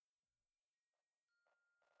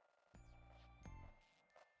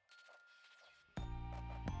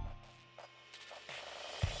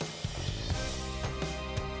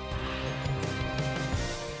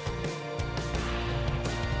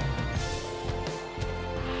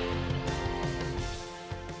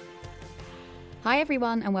Hi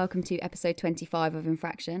everyone and welcome to episode 25 of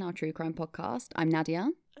Infraction, our true crime podcast. I'm Nadia.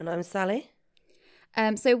 And I'm Sally.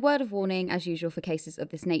 So word of warning as usual for cases of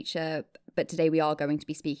this nature, but today we are going to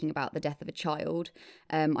be speaking about the death of a child.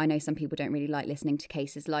 I know some people don't really like listening to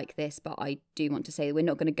cases like this, but I do want to say that we're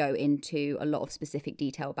not going to go into a lot of specific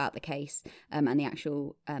detail about the case and the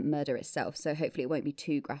actual murder itself, so hopefully it won't be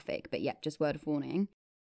too graphic, but yeah, just word of warning.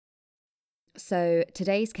 So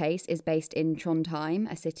today's case is based in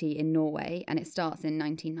Trondheim, a city in Norway, and it starts in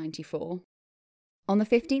 1994. On the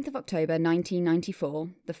 15th of October 1994,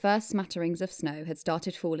 the first smatterings of snow had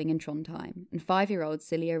started falling in Trondheim, and 5-year-old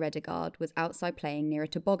Silja Redegard was outside playing near a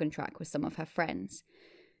toboggan track with some of her friends.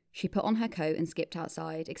 She put on her coat and skipped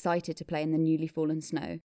outside, excited to play in the newly fallen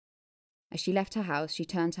snow. As she left her house, she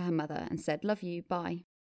turned to her mother and said, "Love you, bye."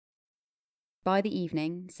 By the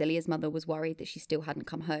evening, Silja's mother was worried that she still hadn't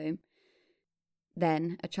come home.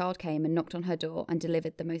 Then, a child came and knocked on her door and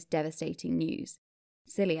delivered the most devastating news.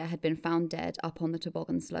 Silja had been found dead up on the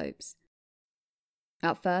toboggan slopes.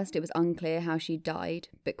 At first, it was unclear how she'd died,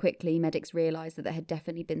 but quickly medics realised that there had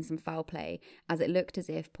definitely been some foul play, as it looked as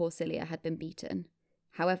if poor Silja had been beaten.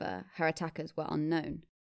 However, her attackers were unknown.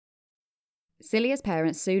 Silja's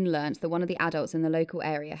parents soon learnt that one of the adults in the local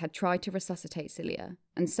area had tried to resuscitate Silja,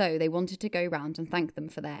 and so they wanted to go round and thank them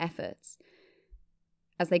for their efforts.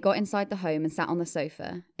 As they got inside the home and sat on the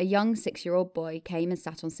sofa, a young 6-year-old boy came and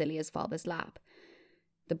sat on Silja's father's lap.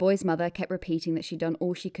 The boy's mother kept repeating that she'd done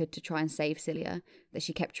all she could to try and save Silja, that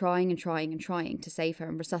she kept trying to save her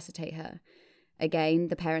and resuscitate her. Again,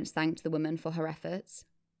 the parents thanked the woman for her efforts.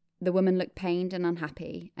 The woman looked pained and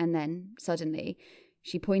unhappy, and then, suddenly,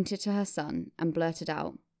 she pointed to her son and blurted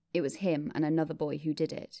out, it was him and another boy who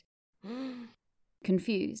did it.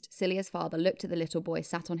 Confused, Silja's father looked at the little boy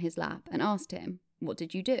sat on his lap and asked him, "What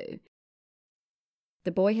did you do?"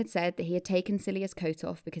 The boy had said that he had taken Silja's coat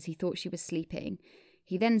off because he thought she was sleeping.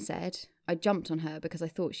 He then said, "I jumped on her because I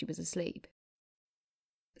thought she was asleep."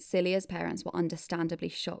 Silja's parents were understandably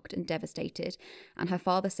shocked and devastated, and her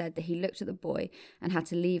father said that he looked at the boy and had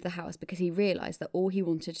to leave the house because he realised that all he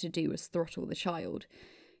wanted to do was throttle the child.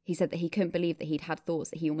 He said that he couldn't believe that he'd had thoughts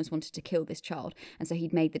that he almost wanted to kill this child, and so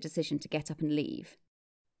he'd made the decision to get up and leave.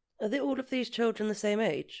 Are they all of these children the same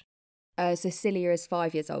age? So Silja is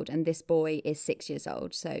 5 years old and this boy is 6 years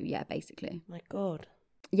old. So yeah, basically. My God.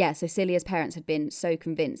 Yeah, so Silja's parents had been so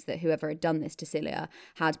convinced that whoever had done this to Silja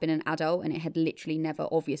had been an adult, and it had literally never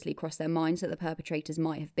obviously crossed their minds that the perpetrators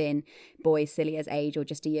might have been boys Silja's age or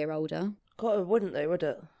just a year older. God, it wouldn't they, would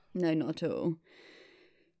it? No, not at all.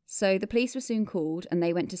 So the police were soon called and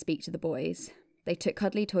they went to speak to the boys. They took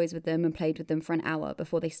cuddly toys with them and played with them for an hour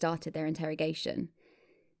before they started their interrogation.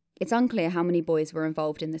 It's unclear how many boys were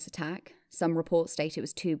involved in this attack. Some reports state it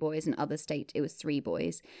was 2 boys and others state it was 3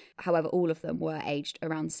 boys. However, all of them were aged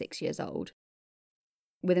around 6 years old.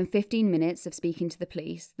 Within 15 minutes of speaking to the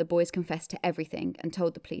police, the boys confessed to everything and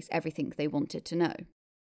told the police everything they wanted to know.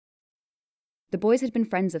 The boys had been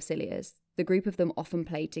friends of Silja's. The group of them often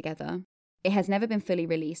played together. It has never been fully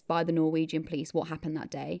released by the Norwegian police what happened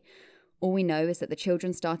that day. All we know is that the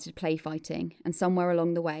children started play fighting, and somewhere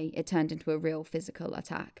along the way it turned into a real physical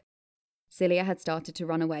attack. Silja had started to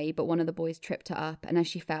run away, but one of the boys tripped her up, and as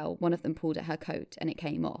she fell, one of them pulled at her coat and it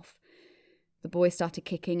came off. The boys started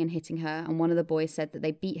kicking and hitting her, and one of the boys said that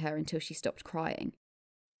they beat her until she stopped crying.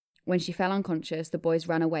 When she fell unconscious, the boys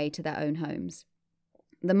ran away to their own homes.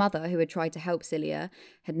 The mother, who had tried to help Silja,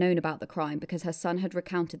 had known about the crime because her son had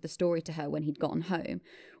recounted the story to her when he'd gotten home,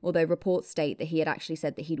 although reports state that he had actually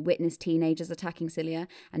said that he'd witnessed teenagers attacking Silja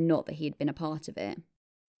and not that he had been a part of it.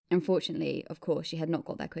 Unfortunately, of course, she had not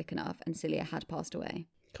got there quick enough and Silja had passed away.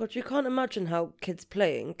 God, you can't imagine how kids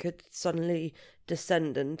playing could suddenly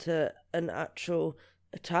descend into an actual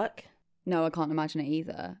attack. No, I can't imagine it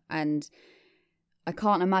either. And I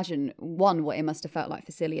can't imagine, one, what it must have felt like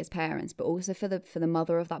for Silja's parents, but also for the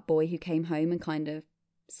mother of that boy who came home and kind of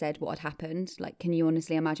said what had happened. Like, can you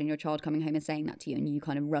honestly imagine your child coming home and saying that to you and you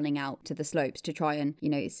kind of running out to the slopes to try and,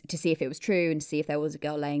 to see if it was true and to see if there was a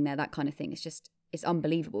girl laying there, that kind of thing. It's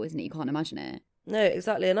unbelievable, isn't it? You can't imagine it. No,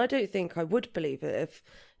 exactly. And I don't think I would believe it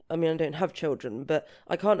I don't have children, but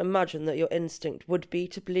I can't imagine that your instinct would be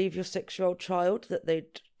to believe your 6-year-old child that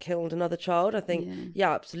they'd killed another child. I think,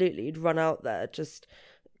 yeah, absolutely. You'd run out there just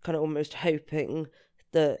kind of almost hoping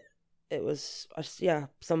that it was,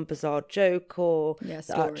 some bizarre joke or that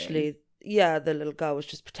actually, the little girl was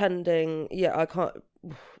just pretending. Yeah, I can't,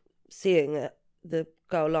 seeing it, the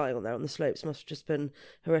girl lying on there on the slopes must have just been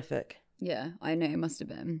horrific. Yeah, I know, it must have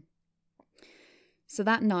been. So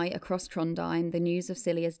that night across Trondheim, the news of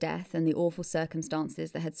Silja's death and the awful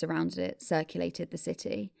circumstances that had surrounded it circulated the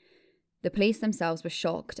city. The police themselves were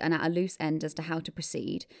shocked and at a loose end as to how to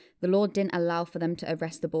proceed. The law didn't allow for them to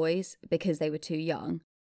arrest the boys because they were too young.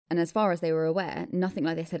 And as far as they were aware, nothing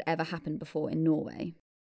like this had ever happened before in Norway.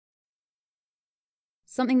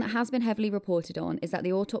 Something that has been heavily reported on is that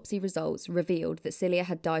the autopsy results revealed that Silja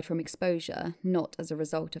had died from exposure, not as a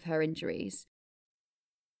result of her injuries.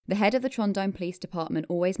 The head of the Trondheim Police Department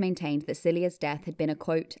always maintained that Silja's death had been a,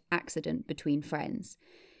 quote, accident between friends.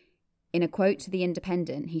 In a quote to The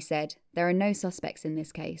Independent, he said, "There are no suspects in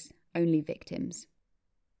this case, only victims."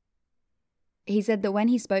 He said that when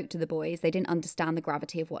he spoke to the boys, they didn't understand the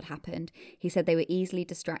gravity of what happened. He said they were easily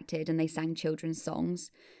distracted and they sang children's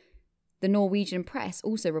songs. The Norwegian press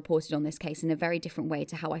also reported on this case in a very different way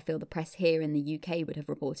to how I feel the press here in the UK would have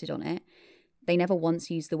reported on it. They never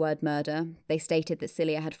once used the word murder. They stated that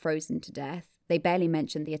Silja had frozen to death. They barely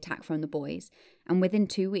mentioned the attack from the boys, and within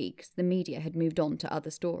 2 weeks, the media had moved on to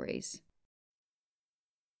other stories.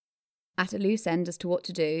 At a loose end as to what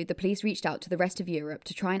to do, the police reached out to the rest of Europe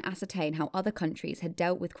to try and ascertain how other countries had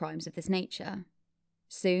dealt with crimes of this nature.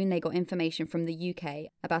 Soon they got information from the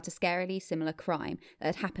UK about a scarily similar crime that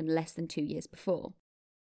had happened less than 2 years before.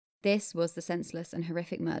 This was the senseless and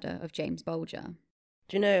horrific murder of James Bulger.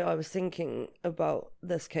 Do you know, I was thinking about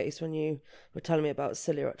this case when you were telling me about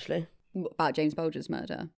Silja, actually. About James Bulger's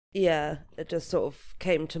murder? Yeah, it just sort of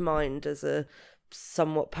came to mind as a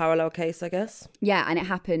somewhat parallel case, I guess. Yeah, and it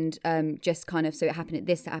happened Silja's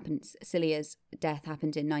death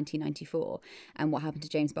happened in 1994, and what happened to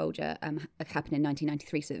James Bulger happened in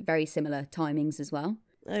 1993, so very similar timings as well.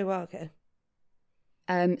 Oh, wow, okay.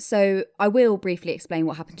 So I will briefly explain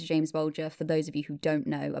what happened to James Bulger for those of you who don't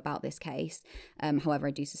know about this case. However,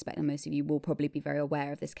 I do suspect that most of you will probably be very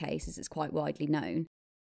aware of this case as it's quite widely known.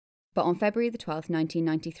 But on February the 12th,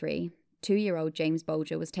 1993, 2-year-old James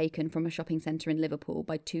Bulger was taken from a shopping centre in Liverpool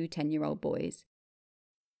by 2 10-year-old boys.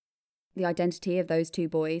 The identity of those 2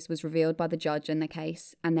 boys was revealed by the judge in the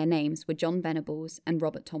case, and their names were John Venables and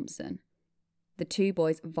Robert Thompson. The 2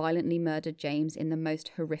 boys violently murdered James in the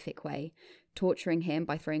most horrific way, torturing him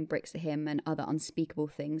by throwing bricks at him and other unspeakable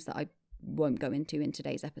things that I won't go into in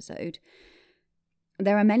today's episode.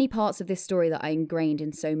 There are many parts of this story that are ingrained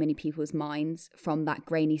in so many people's minds, from that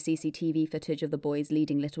grainy CCTV footage of the boys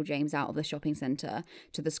leading little James out of the shopping centre,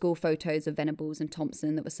 to the school photos of Venables and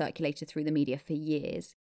Thompson that were circulated through the media for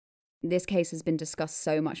years. This case has been discussed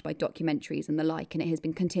so much by documentaries and the like, and it has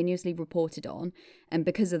been continuously reported on, and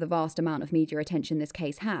because of the vast amount of media attention this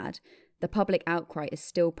case had, the public outcry is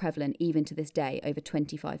still prevalent even to this day, over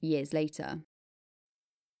 25 years later.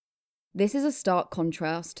 This is a stark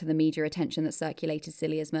contrast to the media attention that circulated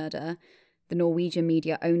Silja's murder. The Norwegian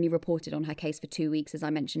media only reported on her case for 2 weeks, as I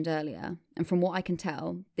mentioned earlier, and from what I can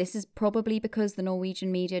tell, this is probably because the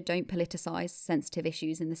Norwegian media don't politicise sensitive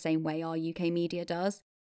issues in the same way our UK media does.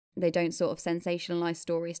 They don't sort of sensationalise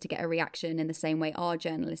stories to get a reaction in the same way our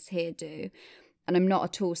journalists here do. And I'm not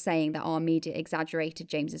at all saying that our media exaggerated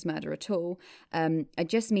James's murder at all. I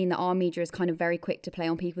just mean that our media is kind of very quick to play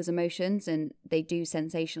on people's emotions, and they do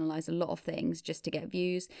sensationalise a lot of things just to get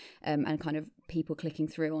views and kind of people clicking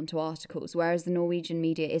through onto articles, whereas the Norwegian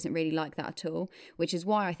media isn't really like that at all, which is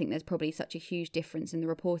why I think there's probably such a huge difference in the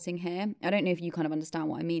reporting here. I don't know if you kind of understand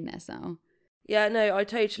what I mean there, Sal. Yeah, no, I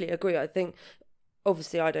totally agree. I think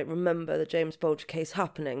obviously I don't remember the James Bulger case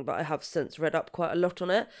happening, but I have since read up quite a lot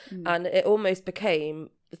on it. And it almost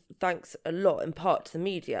became, thanks a lot in part to the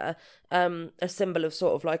media, a symbol of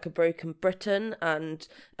sort of like a broken Britain and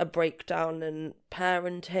a breakdown in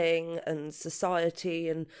parenting and society.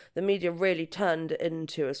 And the media really turned it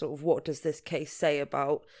into a sort of, what does this case say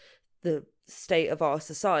about the state of our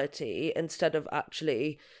society, instead of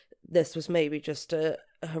actually this was maybe just a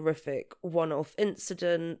horrific one-off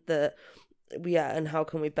incident that, yeah, and how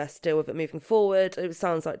can we best deal with it moving forward? It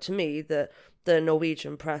sounds like to me that the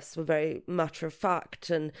Norwegian press were very matter of fact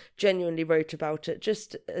and genuinely wrote about it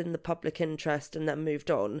just in the public interest and then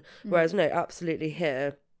moved on. Whereas no, absolutely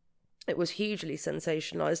here, it was hugely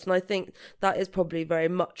sensationalised. And I think that is probably very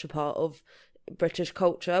much a part of British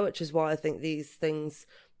culture, which is why I think these things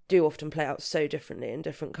do often play out so differently in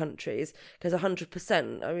different countries. Because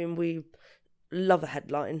 100%, I mean, we love a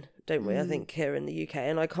headline, don't we? I think here in the UK,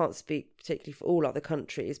 and I can't speak particularly for all other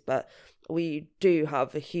countries, but we do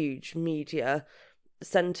have a huge media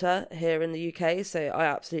centre here in the UK. So I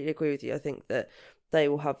absolutely agree with you. I think that they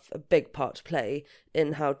will have a big part to play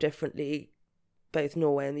in how differently both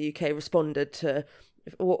Norway and the UK responded to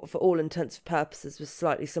what, for all intents and purposes, was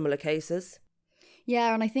slightly similar cases.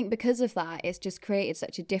 Yeah, and I think because of that, it's just created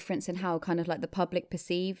such a difference in how kind of like the public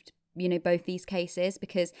perceived both these cases,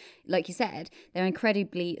 because like you said, they're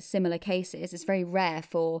incredibly similar cases. It's very rare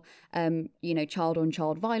for child on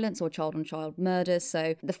child violence or child on child murders.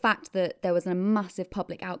 So the fact that there was a massive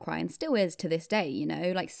public outcry, and still is to this day,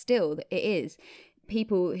 still it is.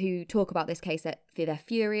 People who talk about this case, they're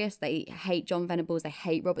furious. They hate John Venables. They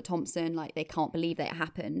hate Robert Thompson. Like, they can't believe that it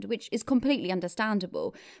happened, which is completely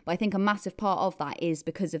understandable. But I think a massive part of that is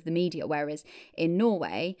because of the media. Whereas in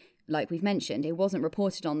Norway, like we've mentioned, it wasn't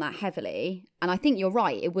reported on that heavily. And I think you're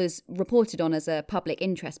right. It was reported on as a public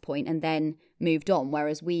interest point and then moved on.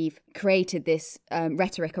 Whereas we've created this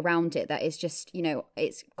rhetoric around it that is just,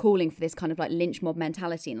 it's calling for this kind of like lynch mob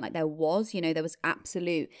mentality. And like there was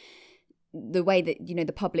absolute... the way that,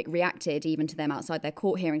 the public reacted even to them outside their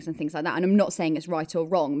court hearings and things like that. And I'm not saying it's right or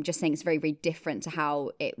wrong. I'm just saying it's very, very different to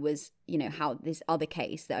how it was, how this other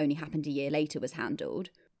case that only happened a year later was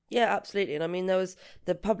handled. Yeah, absolutely. And I mean,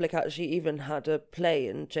 the public actually even had a play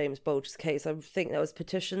in James Bulger's case. I think there was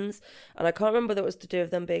petitions, and I can't remember whether it was to do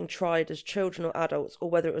with them being tried as children or adults, or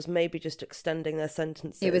whether it was maybe just extending their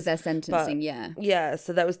sentences. It was their sentencing, yeah. Yeah,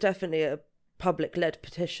 so there was definitely a public-led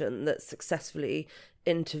petition that successfully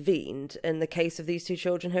intervened in the case of these two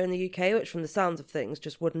children here in the UK, which from the sounds of things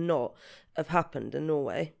just would not have happened in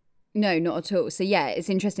Norway. No, not at all. So yeah, it's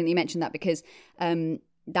interesting that you mentioned that, because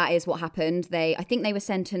that is what happened. I think they were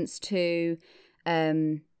sentenced to a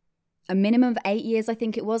minimum of 8 years, I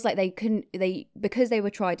think it was. Like because they were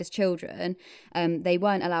tried as children, they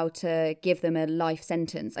weren't allowed to give them a life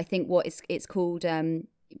sentence. I think it's called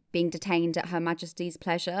being detained at Her Majesty's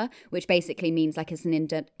pleasure, which basically means like it's an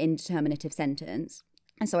indeterminative sentence.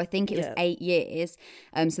 And so I think it was 8 years.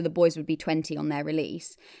 So the boys would be 20 on their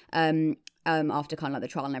release after kind of like the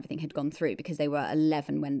trial and everything had gone through, because they were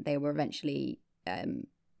 11 when they were eventually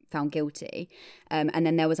found guilty. And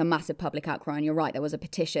then there was a massive public outcry, and you're right, there was a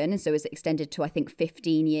petition, and so it was extended to I think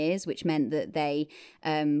 15 years, which meant that they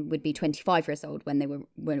would be 25 years old when they were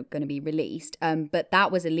going to be released. But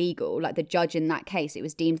that was illegal. Like the judge in that case, it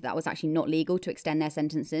was deemed that was actually not legal to extend their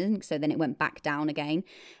sentences, so then it went back down again.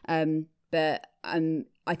 But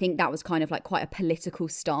I think that was kind of like quite a political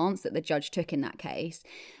stance that the judge took in that case.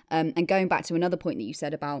 And going back to another point that you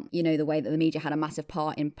said about, the way that the media had a massive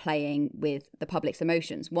part in playing with the public's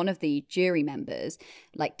emotions, one of the jury members,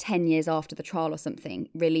 like 10 years after the trial or something,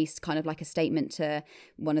 released kind of like a statement to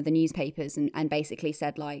one of the newspapers and basically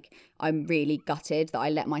said, like, I'm really gutted that I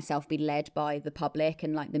let myself be led by the public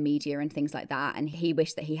and like the media and things like that. And he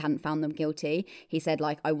wished that he hadn't found them guilty. He said,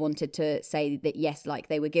 like, I wanted to say that, yes, like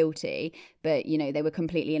they were guilty, but, they were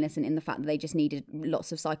completely innocent in the fact that they just needed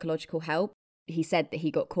lots of psychological help. He said that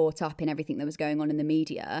he got caught up in everything that was going on in the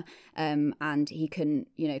media, and he couldn't,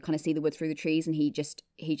 kind of see the wood through the trees, and he just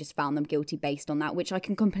found them guilty based on that, which I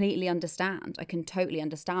can completely understand. I can totally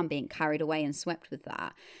understand being carried away and swept with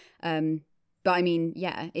that. But I mean,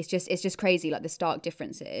 yeah, it's just crazy, like the stark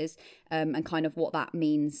differences, and kind of what that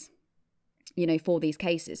means, for these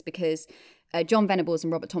cases, because John Venables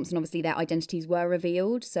and Robert Thompson, obviously their identities were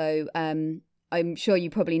revealed. So I'm sure you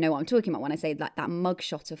probably know what I'm talking about when I say like that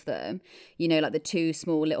mugshot of them, like the two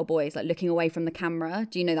small little boys like looking away from the camera.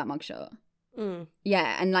 Do you know that mugshot? Mm.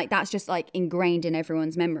 Yeah, and like that's just like ingrained in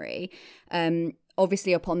everyone's memory.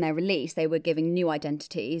 Obviously, upon their release, they were given new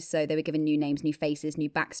identities. So they were given new names, new faces, new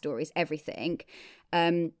backstories, everything,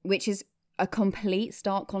 which is a complete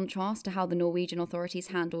stark contrast to how the Norwegian authorities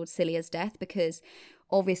handled Silja's death, because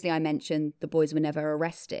obviously I mentioned the boys were never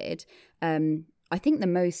arrested. I think the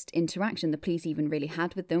most interaction the police even really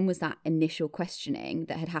had with them was that initial questioning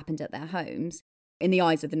that had happened at their homes. In the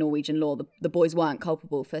eyes of the Norwegian law, the boys weren't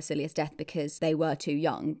culpable for Silja's death because they were too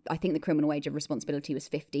young. I think the criminal age of responsibility was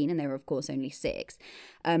 15 and they were, of course, only 6.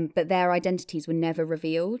 But their identities were never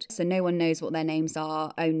revealed. So no one knows what their names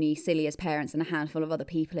are, only Silja's parents and a handful of other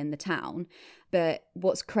people in the town. But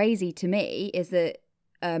what's crazy to me is that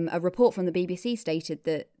a report from the BBC stated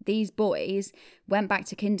that these boys went back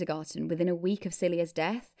to kindergarten within a week of Silja's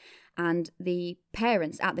death, and the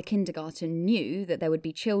parents at the kindergarten knew that there would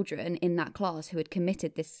be children in that class who had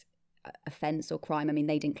committed this offence or crime. I mean,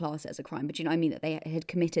 they didn't class it as a crime, but you know what I mean, that they had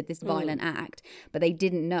committed this violent act, but they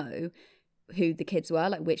didn't know who the kids were,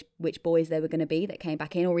 like which boys they were going to be that came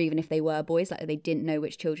back in, or even if they were boys, like they didn't know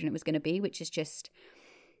which children it was going to be, which is just,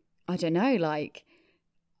 I don't know, like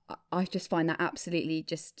I just find that absolutely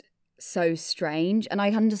just so strange. And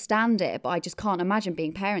I understand it, but I just can't imagine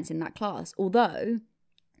being parents in that class. Although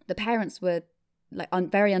the parents were like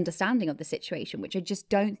very understanding of the situation, which I just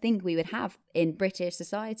don't think we would have in British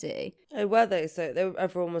society. Oh, were they? So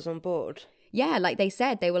everyone was on board? Yeah, like they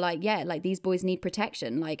said, they were like, yeah, like these boys need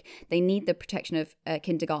protection. Like they need the protection of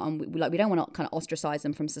kindergarten. We don't want to kind of ostracize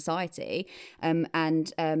them from society.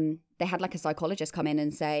 They had like a psychologist come in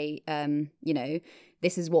and say,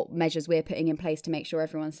 this is what measures we're putting in place to make sure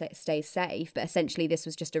everyone stays safe. But essentially, this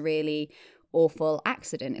was just a really awful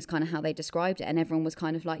accident. It's kind of how they described it. And everyone was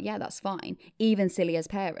kind of like, yeah, that's fine. Even Celia's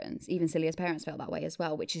parents felt that way as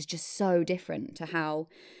well, which is just so different to how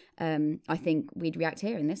I think we'd react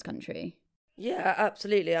here in this country. Yeah,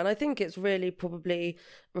 absolutely. And I think it's really probably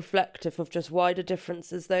reflective of just wider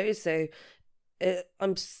differences though. So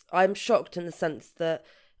I'm shocked in the sense that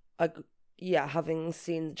having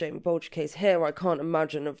seen the Jamie Bulger case here, I can't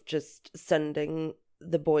imagine of just sending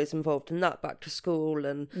the boys involved in that back to school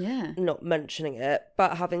and not mentioning it.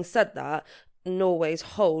 But having said that, Norway's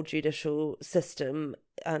whole judicial system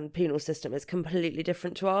and penal system is completely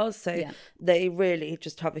different to ours. So they really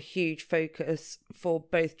just have a huge focus for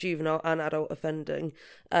both juvenile and adult offending.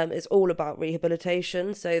 It's all about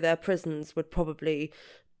rehabilitation. So their prisons would probably,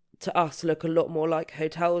 to us, look a lot more like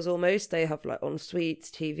hotels almost. They have like en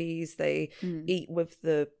suites, TVs, they eat with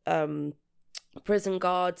the prison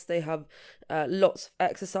guards, they have lots of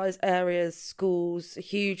exercise areas, schools,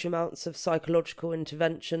 huge amounts of psychological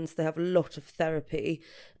interventions, they have a lot of therapy,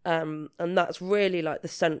 and that's really like the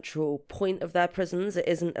central point of their prisons. It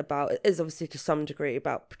is obviously to some degree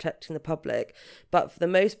about protecting the public, but for the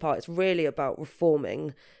most part it's really about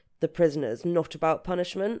reforming the prisoners, not about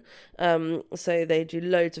punishment. So they do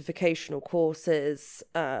loads of vocational courses,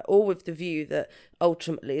 all with the view that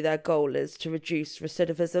ultimately their goal is to reduce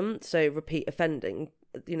recidivism, so repeat offending.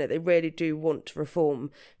 They really do want to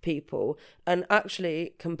reform people. And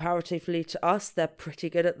actually, comparatively to us, they're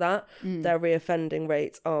pretty good at that. Their reoffending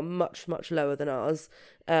rates are much, much lower than ours.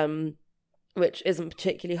 Which isn't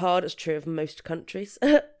particularly hard. It's true of most countries.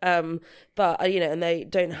 But, and they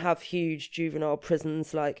don't have huge juvenile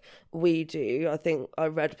prisons like we do. I think I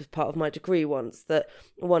read as part of my degree once that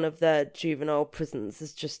one of their juvenile prisons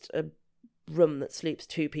is just a room that sleeps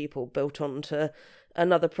two people built onto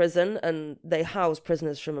another prison, and they house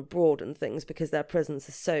prisoners from abroad and things because their prisons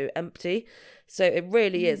are so empty. So it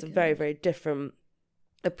really is a very, very different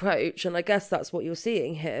approach. And I guess that's what you're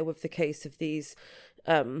seeing here with the case of these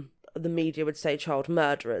the media would say child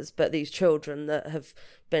murderers, but these children that have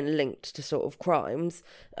been linked to sort of crimes.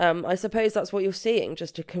 I suppose that's what you're seeing,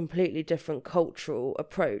 just a completely different cultural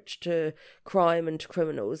approach to crime and to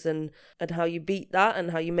criminals, and how you beat that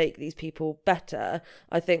and how you make these people better.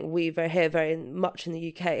 I think we very much in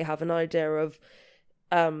the UK have an idea of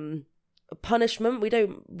punishment.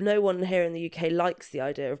 No one here in the UK likes the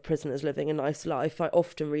idea of prisoners living a nice life. I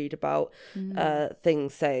often read about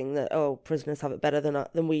things saying that, prisoners have it better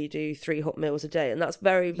than we do, 3 hot meals a day, and that's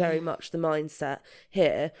very, very much the mindset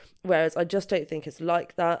here, whereas I just don't think it's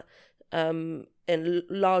like that in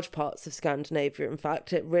large parts of Scandinavia. In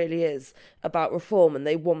fact, it really is about reform, and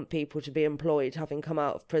they want people to be employed having come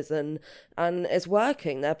out of prison, and it's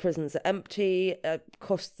working. Their prisons are empty. It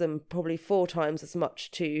costs them probably 4 times as much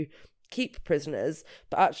to keep prisoners,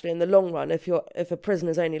 but actually in the long run, if a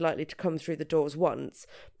prisoner is only likely to come through the doors once,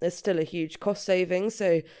 there's still a huge cost saving.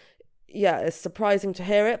 So yeah, it's surprising to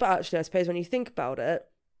hear it, but actually I suppose when you think about it,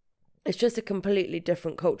 it's just a completely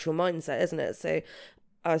different cultural mindset, isn't it? So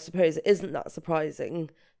I suppose it isn't that surprising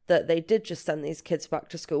that they did just send these kids back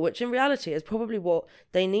to school, which in reality is probably what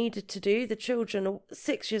they needed to do. The children are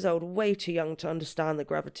 6 years old, way too young to understand the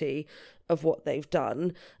gravity of what they've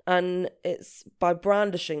done. And it's by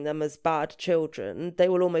brandishing them as bad children, they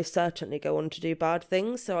will almost certainly go on to do bad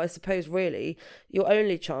things. So I suppose really your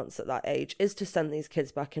only chance at that age is to send these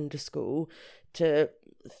kids back into school, to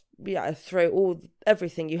throw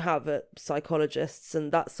everything you have at psychologists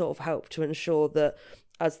and that sort of help to ensure that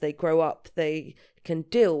as they grow up, they can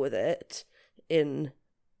deal with it in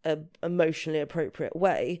an emotionally appropriate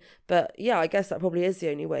way. But yeah, I guess that probably is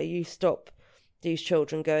the only way you stop these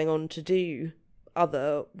children going on to do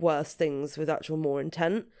other worse things with actual more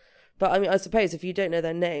intent. But I mean, I suppose if you don't know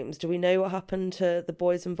their names, do we know what happened to the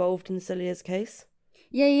boys involved in Celia's case?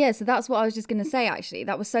 Yeah. So that's what I was just going to say, actually.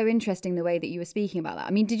 That was so interesting, the way that you were speaking about that.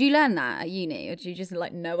 I mean, did you learn that at uni, or did you just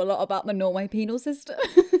know a lot about the Norway penal system?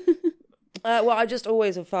 Well, I just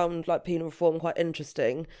always have found penal reform quite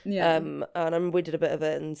interesting. Yeah. And we did a bit of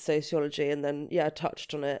it in sociology, and then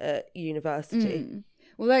touched on it at university.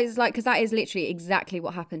 Well, that is because that is literally exactly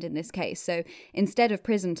what happened in this case. So instead of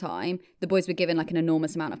prison time, the boys were given an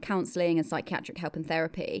enormous amount of counselling and psychiatric help and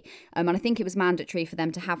therapy. And I think it was mandatory for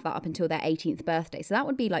them to have that up until their 18th birthday. So that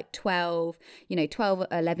would be 12,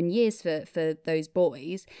 11 years for those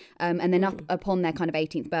boys. And then upon their kind of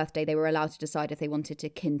 18th birthday, they were allowed to decide if they wanted to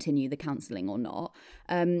continue the counselling or not.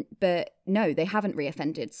 But no, they haven't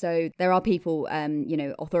reoffended. So there are people,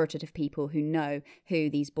 authoritative people who know who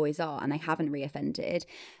these boys are, and they haven't reoffended.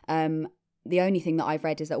 The only thing that I've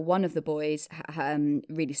read is that one of the boys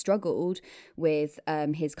really struggled with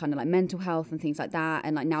his kind of like mental health and things like that.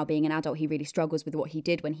 And like now being an adult, he really struggles with what he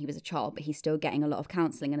did when he was a child, but he's still getting a lot of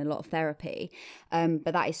counselling and a lot of therapy. But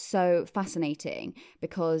that is so fascinating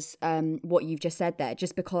because what you've just said there,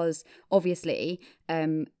 just because obviously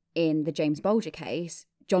in the James Bulger case,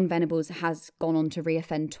 John Venables has gone on to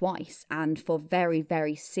reoffend twice, and for very,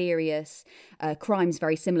 very serious crimes,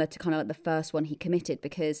 very similar to kind of like the first one he committed,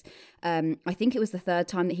 because I think it was the third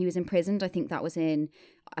time that he was imprisoned. I think that was in,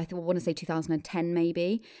 I want to say 2010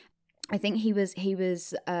 maybe. I think he was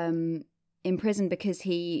imprisoned because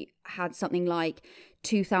he had something like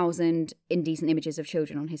 2,000 indecent images of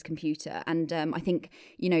children on his computer. And I think,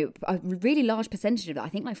 a really large percentage of that, I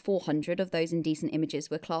think like 400 of those indecent images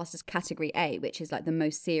were classed as category A, which is like the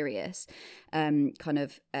most serious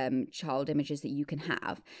child images that you can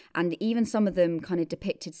have. And even some of them kind of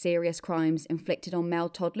depicted serious crimes inflicted on male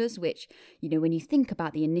toddlers, which, when you think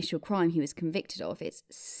about the initial crime he was convicted of, it's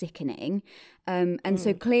sickening.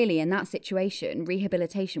 So clearly in that situation,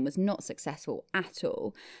 rehabilitation was not successful at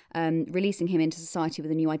all. Releasing him into society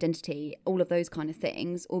with a new identity, all of those kind of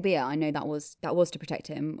things, albeit I know that was to protect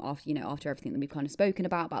him after everything that we've kind of spoken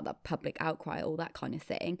about the public outcry, all that kind of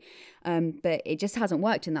thing. But it just hasn't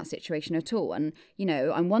worked in that situation at all. And,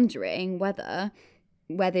 I'm wondering whether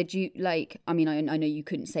you I know you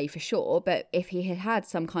couldn't say for sure, but if he had had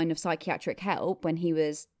some kind of psychiatric help when he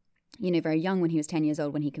was very young, when he was 10 years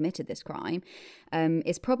old when he committed this crime,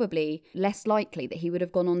 it's probably less likely that he would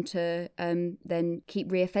have gone on to then keep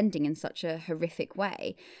reoffending in such a horrific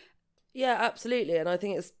way. Yeah, absolutely. And I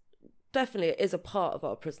think it is a part of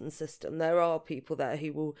our prison system. There are people there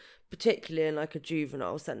who will, particularly in like a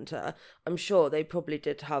juvenile centre, I'm sure they probably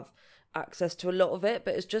did have access to a lot of it,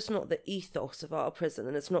 but it's just not the ethos of our prison,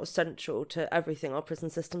 and it's not central to everything our prison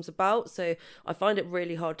system's about. So I find it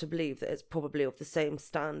really hard to believe that it's probably of the same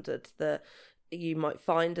standard that you might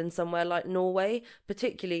find in somewhere like Norway,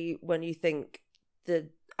 particularly when you think the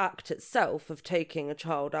act itself of taking a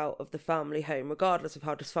child out of the family home, regardless of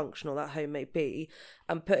how dysfunctional that home may be,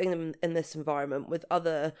 and putting them in this environment with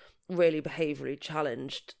other really behaviourally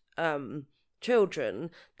challenged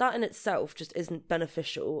children, that in itself just isn't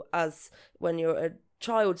beneficial, as when you're a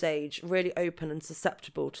child's age, really open and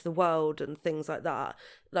susceptible to the world and things like that.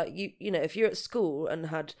 Like if you're at school and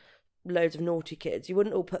had loads of naughty kids, you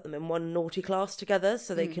wouldn't all put them in one naughty class together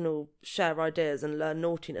so they can all share ideas and learn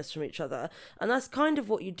naughtiness from each other. And that's kind of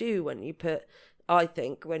what you do when you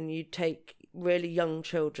take really young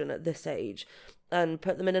children at this age and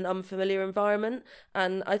put them in an unfamiliar environment.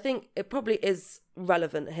 And I think it probably is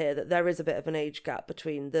relevant here that there is a bit of an age gap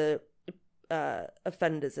between the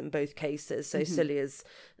offenders in both cases. So Cillia's,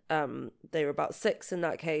 they were about 6 in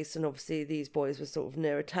that case, and obviously these boys were sort of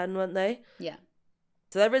nearer 10, weren't they? Yeah.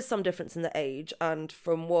 So there is some difference in the age, and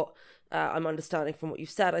from what I'm understanding from what you've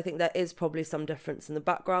said, I think there is probably some difference in the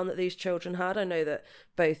background that these children had. I know that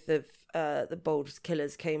both of the Bulger's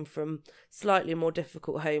killers came from slightly more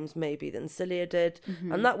difficult homes maybe than Cillia did,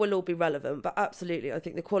 and that will all be relevant. But absolutely, I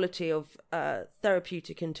think the quality of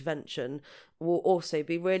therapeutic intervention will also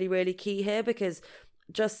be really, really key here, because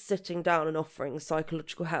just sitting down and offering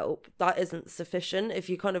psychological help, that isn't sufficient. If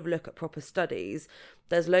you kind of look at proper studies,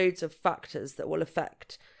 there's loads of factors that will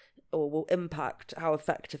affect or will impact how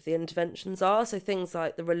effective the interventions are. So things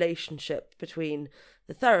like the relationship between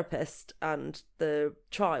the therapist and the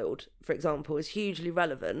child, for example, is hugely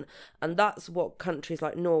relevant. And that's what countries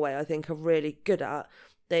like Norway, I think, are really good at.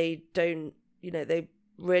 They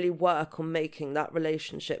really work on making that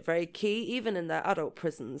relationship very key, even in their adult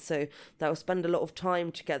prisons. So they'll spend a lot of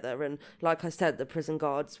time together, and like I said, the prison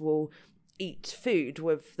guards will eat food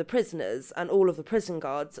with the prisoners, and all of the prison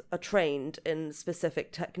guards are trained in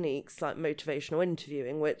specific techniques like motivational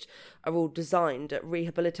interviewing, which are all designed at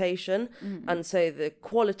rehabilitation. And so the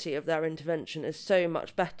quality of their intervention is so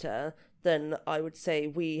much better than I would say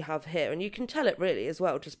we have here. And you can tell it really as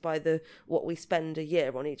well just by what we spend a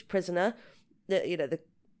year on each prisoner. The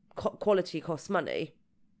quality costs money.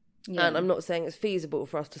 Yeah. And I'm not saying it's feasible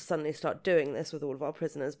for us to suddenly start doing this with all of our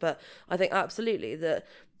prisoners, but I think absolutely that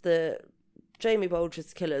the Jamie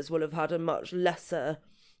Bulger's killers will have had a much lesser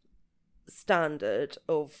standard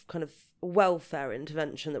of kind of welfare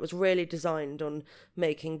intervention that was really designed on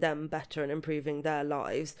making them better and improving their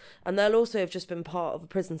lives. And they'll also have just been part of a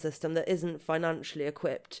prison system that isn't financially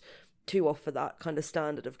equipped to offer that kind of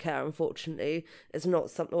standard of care. Unfortunately, it's not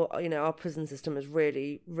something, our prison system is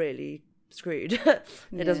really, really screwed.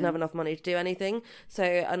 It doesn't have enough money to do anything. So,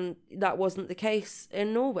 and that wasn't the case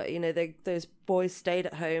in Norway. You know, those boys stayed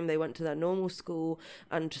at home, they went to their normal school,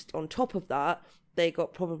 and just on top of that, they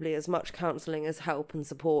got probably as much counselling as help and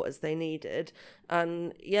support as they needed.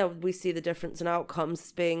 And yeah, we see the difference in outcomes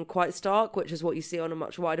as being quite stark, which is what you see on a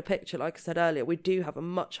much wider picture. Like I said earlier, we do have a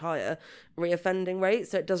much higher reoffending rate,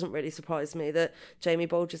 so it doesn't really surprise me that Jamie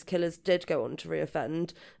Bulger's killers did go on to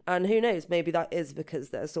reoffend. And who knows, maybe that is because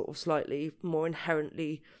they're sort of slightly more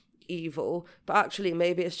inherently evil, but actually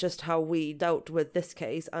maybe it's just how we dealt with this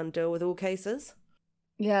case and deal with all cases.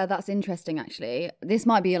 Yeah, that's interesting, actually. This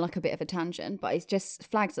might be like a bit of a tangent, but it's just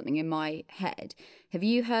flagged something in my head. Have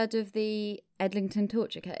you heard of the Edlington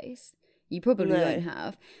torture case? You probably won't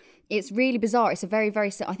have. It's really bizarre. It's a very,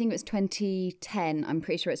 very... I think it was 2010. I'm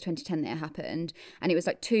pretty sure it's 2010 that it happened. And it was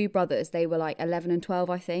like two brothers. They were like 11 and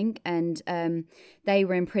 12, I think. And they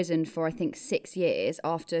were imprisoned for, I think, 6 years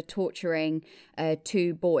after torturing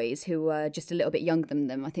two boys who were just a little bit younger than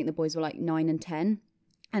them. I think the boys were like 9 and 10.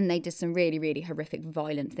 And they did some really, really horrific,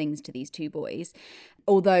 violent things to these two boys,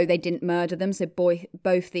 although they didn't murder them. So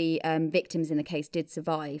both the victims in the case did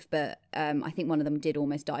survive, but I think one of them did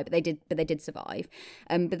almost die, but they did survive.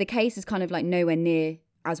 But the case is kind of like nowhere near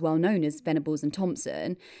as well known as Venables and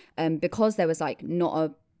Thompson, because there was like not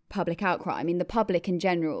a public outcry. I mean, the public in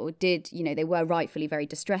general did, you know, they were rightfully very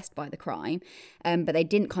distressed by the crime, but they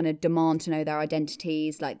didn't kind of demand to know their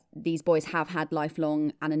identities. Like, these boys have had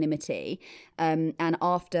lifelong anonymity, and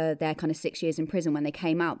after their kind of 6 years in prison, when they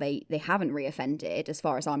came out, they haven't reoffended, as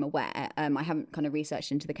far as I'm aware. I haven't kind of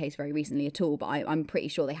researched into the case very recently at all, but I'm pretty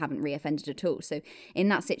sure they haven't reoffended at all. So in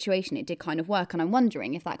that situation, it did kind of work, and I'm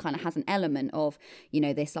wondering if that kind of has an element of, you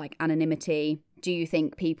know, this like anonymity. Do you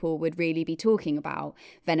think people would really be talking about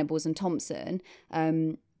Venables and Thompson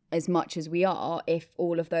as much as we are if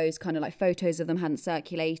all of those kind of like photos of them hadn't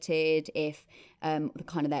circulated, if the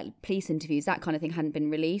kind of their police interviews, that kind of thing hadn't been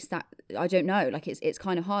released? That, I don't know. Like, it's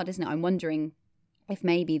kind of hard, isn't it? I'm wondering if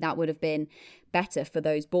maybe that would have been better for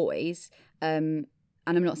those boys.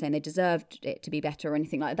 And I'm not saying they deserved it to be better or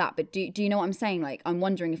anything like that, but do you know what I'm saying? Like, I'm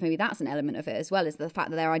wondering if maybe that's an element of it as well, is the fact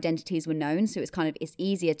that their identities were known. So it's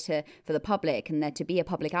easier for the public and there to be a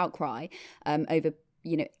public outcry over,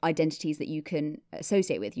 you know, identities that you can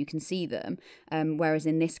associate with, you can see them. Whereas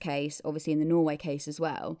in this case, obviously in the Norway case as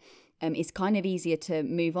well, it's kind of easier to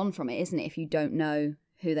move on from it, isn't it, if you don't know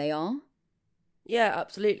who they are? Yeah,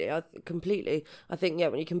 absolutely. Completely. I think, yeah,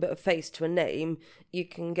 when you can put a face to a name, you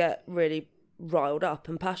can get really riled up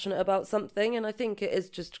and passionate about something, and I think it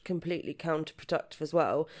is just completely counterproductive as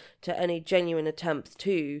well to any genuine attempts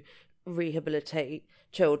to rehabilitate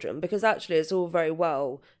children, because actually it's all very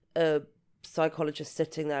well a psychologist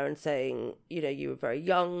sitting there and saying, you know, you were very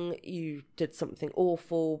young, you did something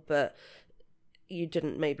awful, but you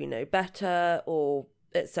didn't maybe know better, or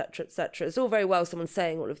etc., etc. It's all very well someone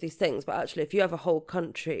saying all of these things, but actually if you have a whole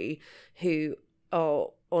country who are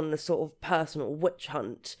on a sort of personal witch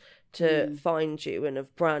hunt to find you and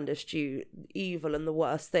have brandished you evil and the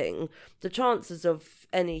worst thing, the chances of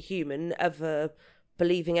any human ever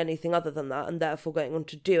believing anything other than that and therefore going on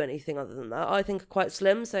to do anything other than that, I think are quite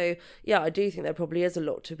slim. So yeah, I do think there probably is a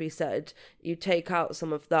lot to be said. You take out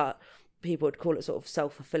some of that, people would call it sort of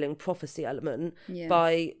self-fulfilling prophecy element,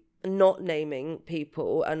 by not naming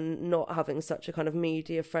people and not having such a kind of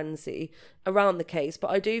media frenzy around the case.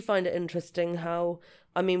 But I do find it interesting how,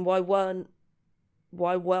 I mean, why wasn't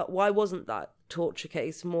that torture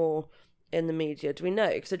case more in the media? Do we know?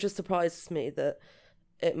 Because it just surprises me that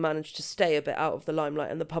it managed to stay a bit out of the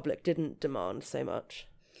limelight and the public didn't demand so much.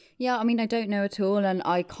 Yeah, I mean, I don't know at all, and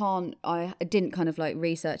I didn't kind of like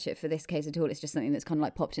research it for this case at all. It's just something that's kind of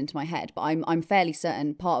like popped into my head. But I'm fairly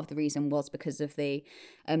certain part of the reason was because of the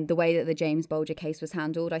way that the James Bulger case was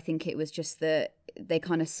handled. I think it was just that they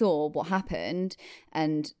kind of saw what happened,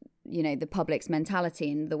 and, you know, the public's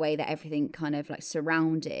mentality and the way that everything kind of like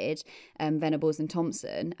surrounded Venables and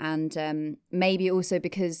Thompson, and maybe also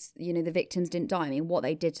because, you know, the victims didn't die. I mean, what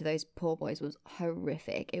they did to those poor boys was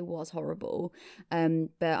horrific. It was horrible.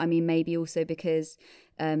 But I mean, maybe also because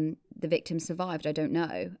the victims survived. I don't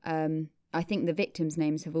know. I think the victims'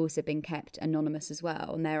 names have also been kept anonymous as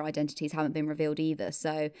well, and their identities haven't been revealed either.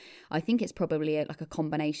 So I think it's probably a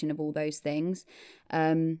combination of all those things.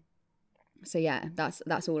 So yeah,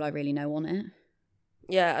 that's all I really know on it.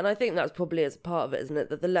 Yeah, and I think that's probably as a part of it, isn't it?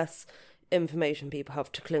 That the less information people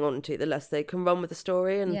have to cling on to, the less they can run with the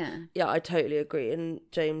story. And yeah, I totally agree. In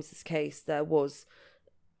James's case, there was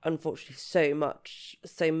unfortunately so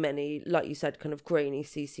many, like you said, kind of grainy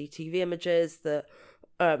CCTV images that,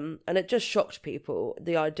 and it just shocked people,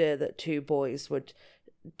 the idea that two boys would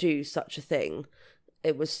do such a thing.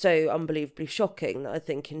 it was so unbelievably shocking that I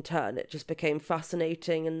think in turn it just became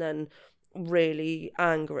fascinating and then really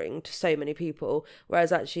angering to so many people.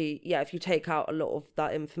 Whereas actually, yeah, if you take out a lot of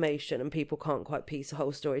that information and people can't quite piece a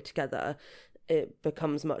whole story together, it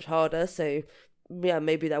becomes much harder. So yeah,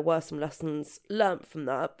 maybe there were some lessons learnt from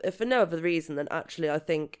that. If for no other reason than actually I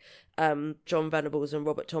think John Venables and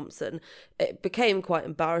Robert Thompson, it became quite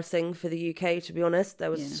embarrassing for the UK, to be honest.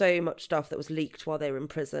 There was so much stuff that was leaked while they were in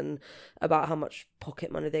prison about how much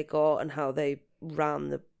pocket money they got and how they ran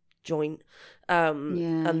the joint.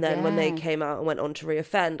 And then when they came out and went on to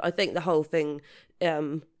reoffend, I think the whole thing,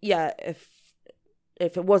 if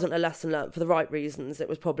it wasn't a lesson learnt for the right reasons, it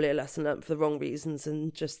was probably a lesson learnt for the wrong reasons,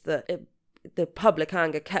 and just that the public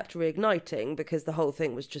anger kept reigniting because the whole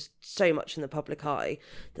thing was just so much in the public eye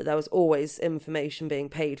that there was always information being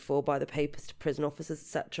paid for by the papers to prison officers,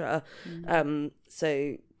 etc.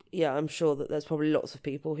 So yeah, I'm sure that there's probably lots of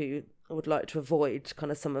people who would like to avoid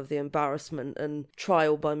kind of some of the embarrassment and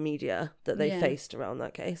trial by media that they faced around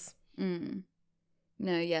that case.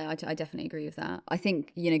 No, yeah, I definitely agree with that. I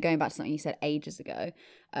think, you know, going back to something you said ages ago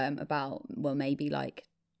about, well, maybe like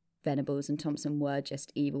Venables and Thompson were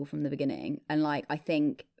just evil from the beginning, and like I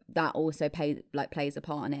think that also plays a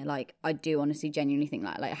part in it. Like I do honestly genuinely think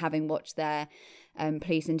that, like, having watched their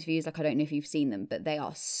police interviews, like I don't know if you've seen them, but they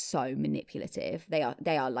are so manipulative. They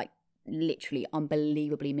are like literally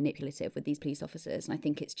unbelievably manipulative with these police officers, and I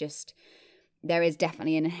think it's just, there is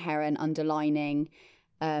definitely an inherent underlining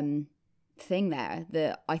thing there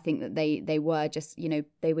that I think that they were just, you know,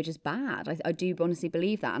 they were just bad. I do honestly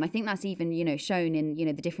believe that, and I think that's even, you know, shown in, you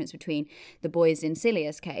know, the difference between the boys in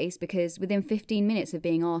Celia's case, because within 15 minutes of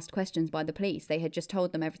being asked questions by the police, they had just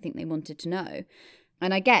told them everything they wanted to know.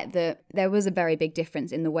 And I get that there was a very big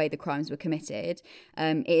difference in the way the crimes were committed.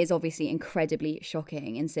 It is obviously incredibly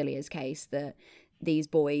shocking in Celia's case that these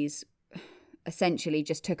boys essentially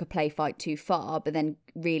just took a play fight too far, but then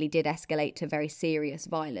really did escalate to very serious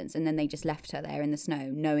violence, and then they just left her there in the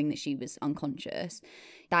snow knowing that she was unconscious.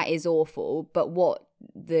 That is awful. But what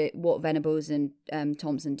Venables and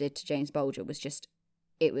Thompson did to James Bulger was just,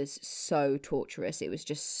 it was so torturous. It was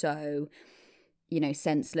just so, you know,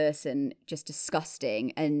 senseless and just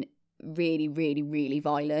disgusting and really, really, really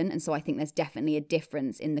violent. And so I think there's definitely a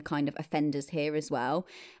difference in the kind of offenders here as well.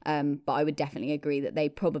 But I would definitely agree that they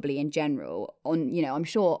probably in general, on, you know, I'm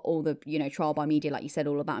sure all the, you know, trial by media, like you said,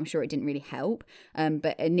 all of that, I'm sure it didn't really help.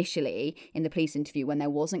 But initially in the police interview, when there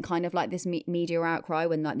wasn't kind of like this media outcry,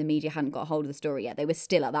 when like the media hadn't got a hold of the story yet, they were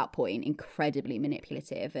still at that point incredibly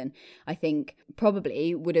manipulative. And I think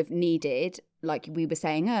probably would have needed, like we were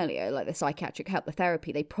saying earlier, like the psychiatric help, the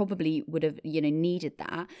therapy, they probably would have, you know, needed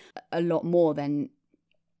that a lot more than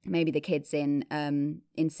maybe the kids in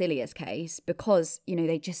Celia's case, because, you know,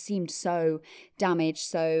 they just seemed so damaged.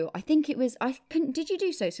 So I think it was, did you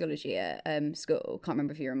do sociology at school? Can't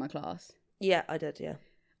remember if you were in my class. Yeah, I did, yeah.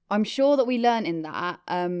 I'm sure that we learned in that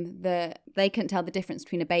that they couldn't tell the difference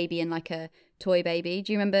between a baby and like a toy baby.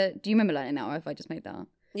 Do you remember learning that, or have I just made that up?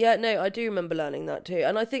 Yeah, no, I do remember learning that too.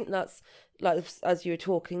 And I think that's, like, as you were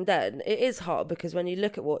talking then, it is hard because when you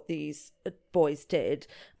look at what these boys did,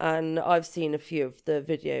 and I've seen a few of the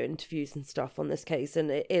video interviews and stuff on this case, and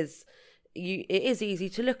it is easy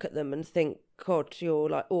to look at them and think, God, you're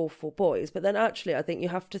like awful boys. But then actually I think you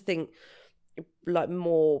have to think like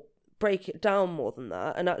more, break it down more than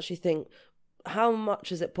that, and actually think, how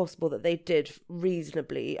much is it possible that they did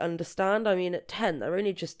reasonably understand? I mean, at 10, they're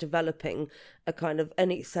only just developing a kind of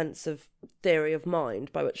any sense of theory of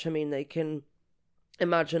mind, by which I mean they can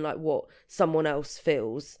imagine like what someone else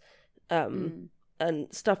feels and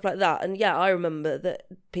stuff like that. And yeah, I remember that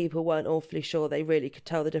people weren't awfully sure they really could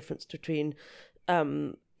tell the difference between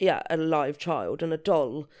a live child and a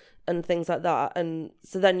doll and things like that. And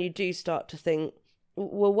so then you do start to think,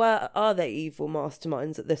 well, where are they evil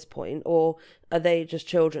masterminds at this point, or are they just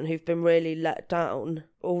children who've been really let down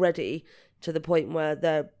already to the point where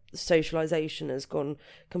their socialization has gone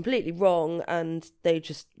completely wrong and they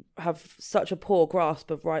just have such a poor grasp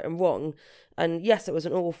of right and wrong? And yes, it was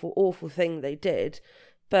an awful thing they did,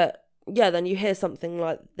 but yeah, then you hear something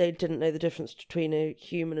like they didn't know the difference between a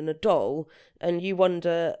human and a doll, and you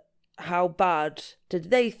wonder, how bad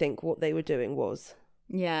did they think what they were doing was?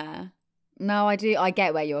 Yeah. No, I do. I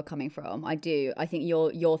get where you're coming from. I do. I think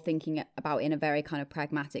you're thinking about it in a very kind of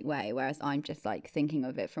pragmatic way, whereas I'm just like thinking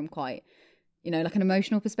of it from quite, you know, like an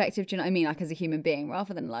emotional perspective. Do you know what I mean? Like as a human being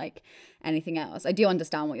rather than like anything else. I do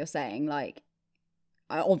understand what you're saying. Like,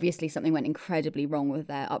 obviously something went incredibly wrong with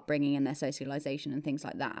their upbringing and their socialization and things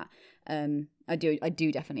like that. I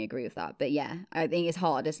do definitely agree with that. But yeah, I think it's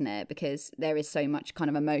hard, isn't it? Because there is so much kind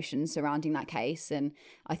of emotion surrounding that case, and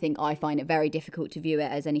I think I find it very difficult to view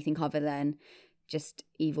it as anything other than just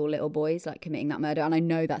evil little boys like committing that murder. And I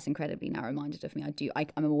know that's incredibly narrow-minded of me.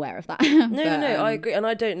 I'm aware of that. No, I agree, and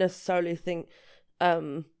I don't necessarily think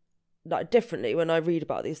like differently when I read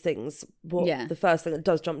about these things. The first thing that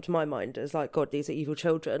does jump to my mind is like, God, these are evil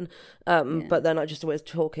children. But then I just always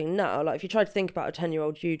talking now. Like if you try to think about a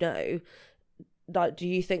 10-year-old, you know, like do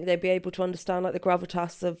you think they'd be able to understand like the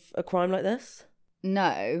gravitas of a crime like this?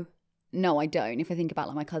 No, I don't. If I think about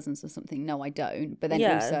like my cousins or something, no, I don't. But then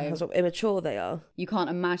also how sort of immature they are. You can't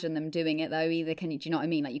imagine them doing it though either, can you? Do you know what I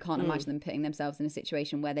mean? Like you can't imagine them putting themselves in a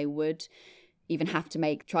situation where they would even have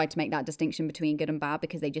to try to make that distinction between good and bad,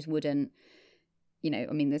 because they just wouldn't, you know,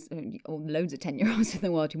 I mean, there's loads of 10-year-olds in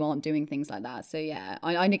the world who aren't doing things like that. So yeah,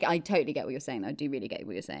 I totally get what you're saying. I do really get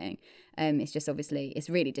what you're saying. It's just obviously, it's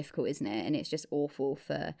really difficult, isn't it? And it's just awful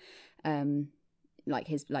for, like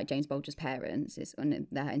James Bulger's parents and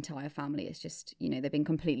their entire family. It's just, you know, they've been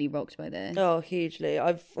completely rocked by this. Oh, hugely.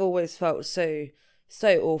 I've always felt so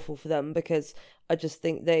awful for them, because I just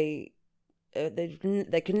think they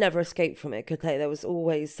could never escape from it, could they? There was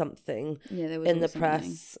always something in the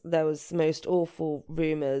press. There was most awful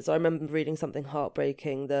rumours. I remember reading something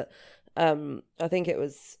heartbreaking that I think it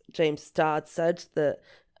was James' dad said that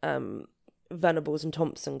Venables and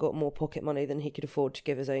Thompson got more pocket money than he could afford to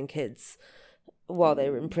give his own kids while they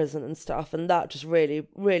were in prison and stuff, and that just really,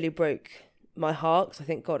 really broke my heart. Cause I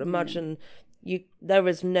think, God, imagine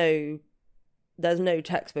there's no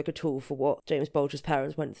textbook at all for what James Bulger's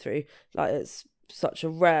parents went through. Like, it's such a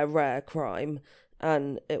rare crime,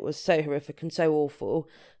 and it was so horrific and so awful.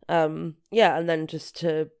 And then just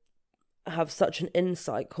to have such an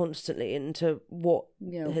insight constantly into what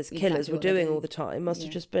his killers were doing all the time must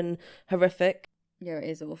have just been horrific. Yeah, it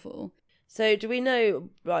is awful. So do we know,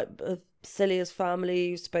 like, Celia's family?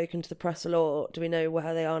 You've spoken to the press a lot. Do we know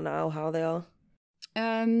where they are now, how they are?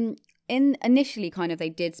 Initially, kind of, they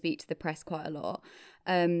did speak to the press quite a lot.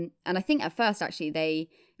 And I think at first, actually, they,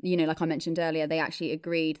 you know, like I mentioned earlier, they actually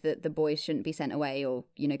agreed that the boys shouldn't be sent away or,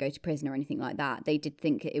 you know, go to prison or anything like that. They did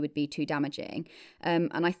think it would be too damaging.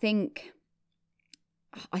 And I think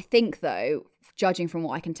though, judging from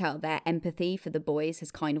what I can tell, their empathy for the boys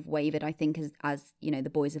has kind of wavered, I think, as you know, the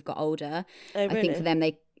boys have got older. Oh, really? I think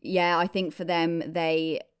for them,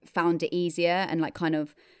 they found it easier and like kind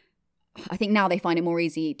of, I think now they find it more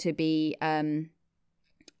easy to be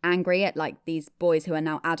angry at like these boys who are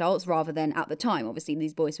now adults rather than at the time. Obviously,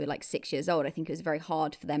 these boys were like 6 years old. I think it was very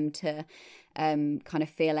hard for them to kind of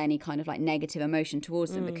feel any kind of like negative emotion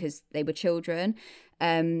towards them because they were children.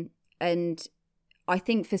 And I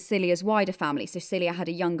think for Celia's wider family, so Celia had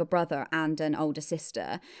a younger brother and an older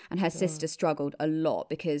sister, and her sister struggled a lot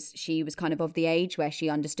because she was kind of the age where she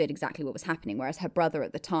understood exactly what was happening, whereas her brother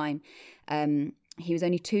at the time, he was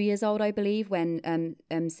only 2 years old, I believe, when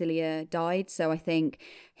Celia died. So I think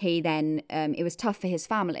he then, it was tough for his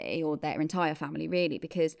family, or their entire family really,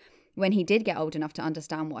 because when he did get old enough to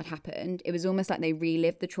understand what had happened, it was almost like they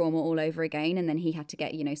relived the trauma all over again, and then he had to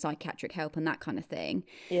get, you know, psychiatric help and that kind of thing.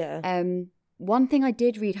 Yeah. One thing I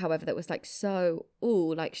did read, however, that was like so,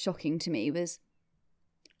 shocking to me was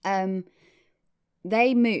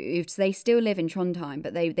they moved. So they still live in Trondheim,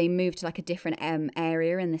 but they moved to like a different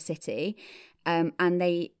area in the city. And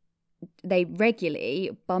they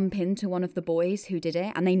regularly bump into one of the boys who did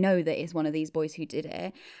it, and they know that it's one of these boys who did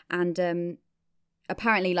it. And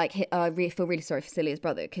apparently, like, I feel really sorry for Celia's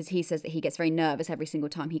brother, because he says that he gets very nervous every single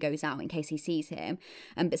time he goes out in case he sees him.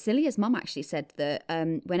 But Celia's mum actually said that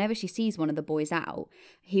whenever she sees one of the boys out,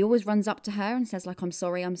 he always runs up to her and says, like, I'm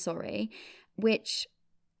sorry, which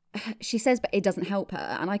she says, but it doesn't help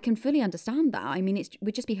her. And I can fully understand that. I mean, it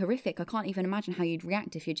would just be horrific. I can't even imagine how you'd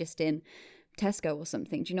react if you're just in Tesco or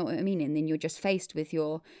something. Do you know what I mean? And then you're just faced with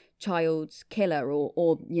your child's killer,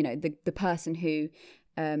 or you know, the person who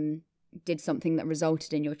did something that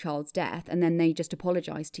resulted in your child's death, and then they just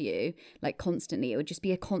apologize to you like constantly. It would just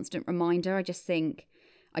be a constant reminder. I just think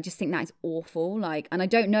that is awful. Like, and I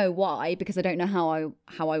don't know why, because I don't know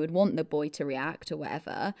how I would want the boy to react or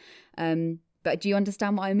whatever. But do you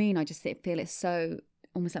understand what I mean? I just feel it's so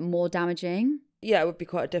almost like more damaging. Yeah, it would be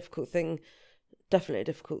quite a difficult thing. Definitely a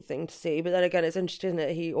difficult thing to see. But then again, it's interesting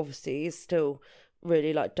that he obviously is still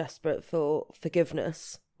really like desperate for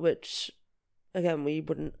forgiveness, which again we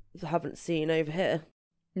haven't seen over here.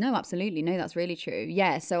 No, absolutely. No, that's really true.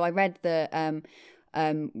 Yeah. So I read that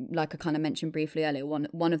like I kind of mentioned briefly earlier,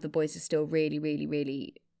 one of the boys is still really, really,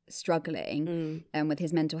 really struggling with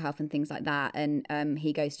his mental health and things like that, and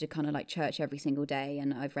he goes to kind of like church every single day,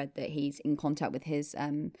 and I've read that he's in contact with his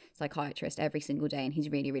psychiatrist every single day, and he's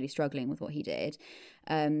really, really struggling with what he did,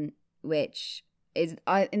 which is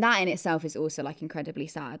and that in itself is also like incredibly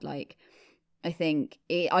sad. Like I think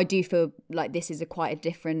I do feel like this is quite a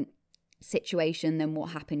different situation than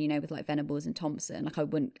what happened, you know, with like Venables and Thompson. Like I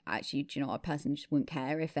wouldn't actually, do you know, I personally just wouldn't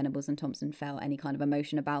care if Venables and Thompson felt any kind of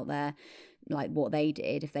emotion about their, like what they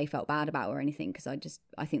did, if they felt bad about it or anything, because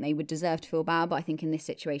I think they would deserve to feel bad. But I think in this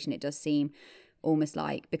situation it does seem almost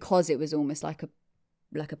like, because it was almost like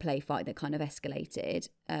a play fight that kind of escalated,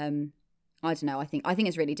 I don't know, I think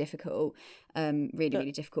it's really difficult,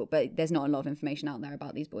 really difficult, but there's not a lot of information out there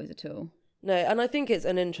about these boys at all. No, and I think it's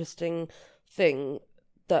an interesting thing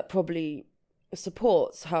that probably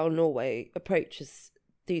supports how Norway approaches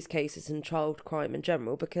these cases and child crime in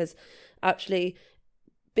general, because actually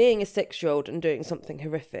being a 6-year-old and doing something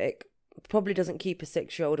horrific probably doesn't keep a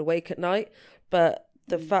 6-year-old awake at night, but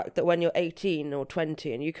the fact that when you're 18 or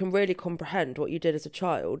 20 and you can really comprehend what you did as a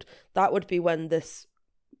child, that would be when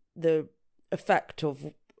the effect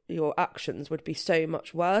of your actions would be so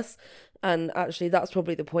much worse. And actually that's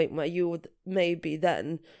probably the point where you would maybe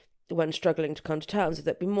then, when struggling to come to terms with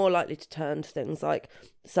it, be more likely to turn to things like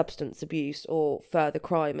substance abuse or further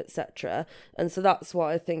crime, etc. And so that's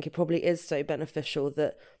why I think it probably is so beneficial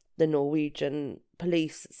that the Norwegian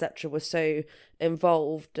police, etc., were so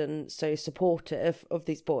involved and so supportive of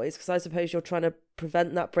these boys, because I suppose you're trying to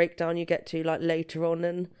prevent that breakdown you get to like later on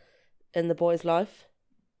in the boy's life.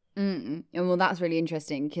 And well, that's really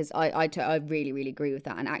interesting, because I really, really agree with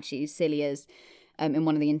that. And actually Celia's in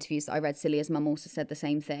one of the interviews that I read, Celia's mum also said the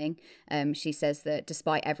same thing. She says that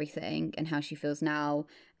despite everything and how she feels now,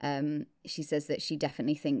 she says that she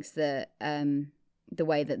definitely thinks that the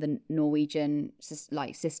way that the Norwegian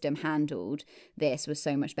system handled this was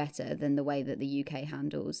so much better than the way that the UK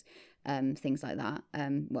handles things like that.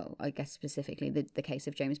 Well, I guess specifically the case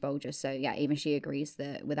of James Bulger. So yeah, even she agrees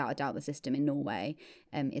that without a doubt the system in Norway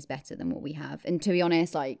is better than what we have. And to be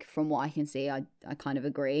honest, like from what I can see, I kind of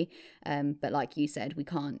agree. But like you said, we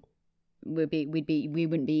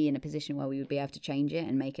wouldn't be in a position where we would be able to change it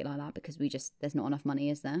and make it like that, because there's not enough money,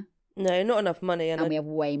 is there? No, not enough money, and we have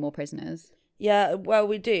way more prisoners. Yeah, well,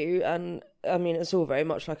 we do, and I mean it's all very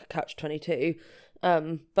much like a catch-22.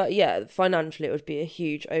 But yeah, financially it would be a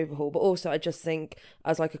huge overhaul. But also I just think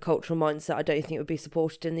as like a cultural mindset, I don't think it would be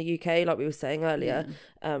supported in the UK, like we were saying earlier.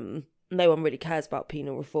 No one really cares about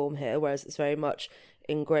penal reform here, whereas it's very much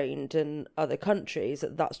ingrained in other countries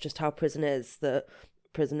that that's just how prison is, that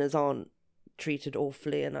prisoners aren't treated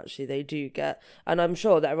awfully, and actually they do get, and I'm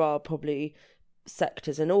sure there are probably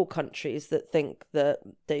sectors in all countries that think that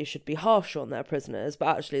they should be harsher on their prisoners, but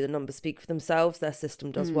actually the numbers speak for themselves. Their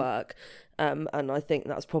system does work, and I think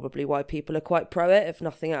that's probably why people are quite pro it, if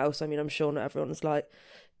nothing else. I mean, I'm sure not everyone's like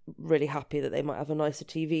really happy that they might have a nicer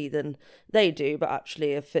TV than they do, but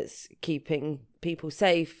actually if it's keeping people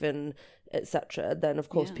safe and etc., then of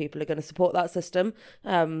course people are going to support that system,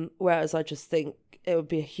 whereas I just think it would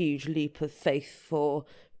be a huge leap of faith for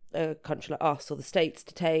a country like us or the States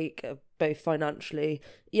to take, both financially,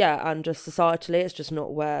 and just societally. It's just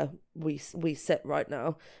not where we sit right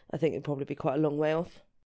now. I think it'd probably be quite a long way off.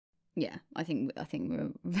 Yeah, I think we're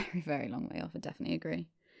a very, very long way off. I definitely agree.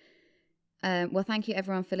 Well, thank you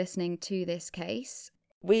everyone for listening to this case.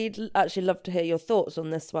 We'd actually love to hear your thoughts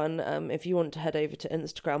on this one. If you want to head over to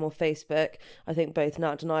Instagram or Facebook, I think both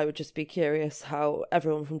Nat and I would just be curious how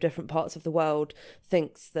everyone from different parts of the world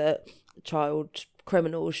thinks that child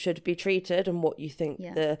criminals should be treated, and what you think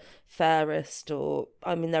the fairest, or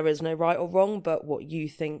I mean there is no right or wrong, but what you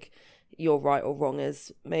think your right or wrong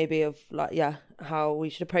is, maybe of like how we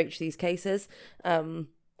should approach these cases. So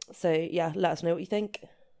let us know what you think.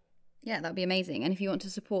 Yeah, that'd be amazing. And if you want to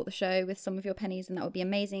support the show with some of your pennies, then that would be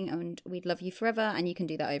amazing, and we'd love you forever. And you can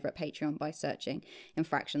do that over at Patreon by searching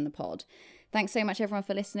Infraction the Pod. Thanks so much everyone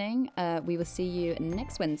for listening. We will see you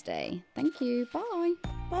next Wednesday. Thank you. Bye.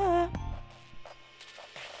 Bye.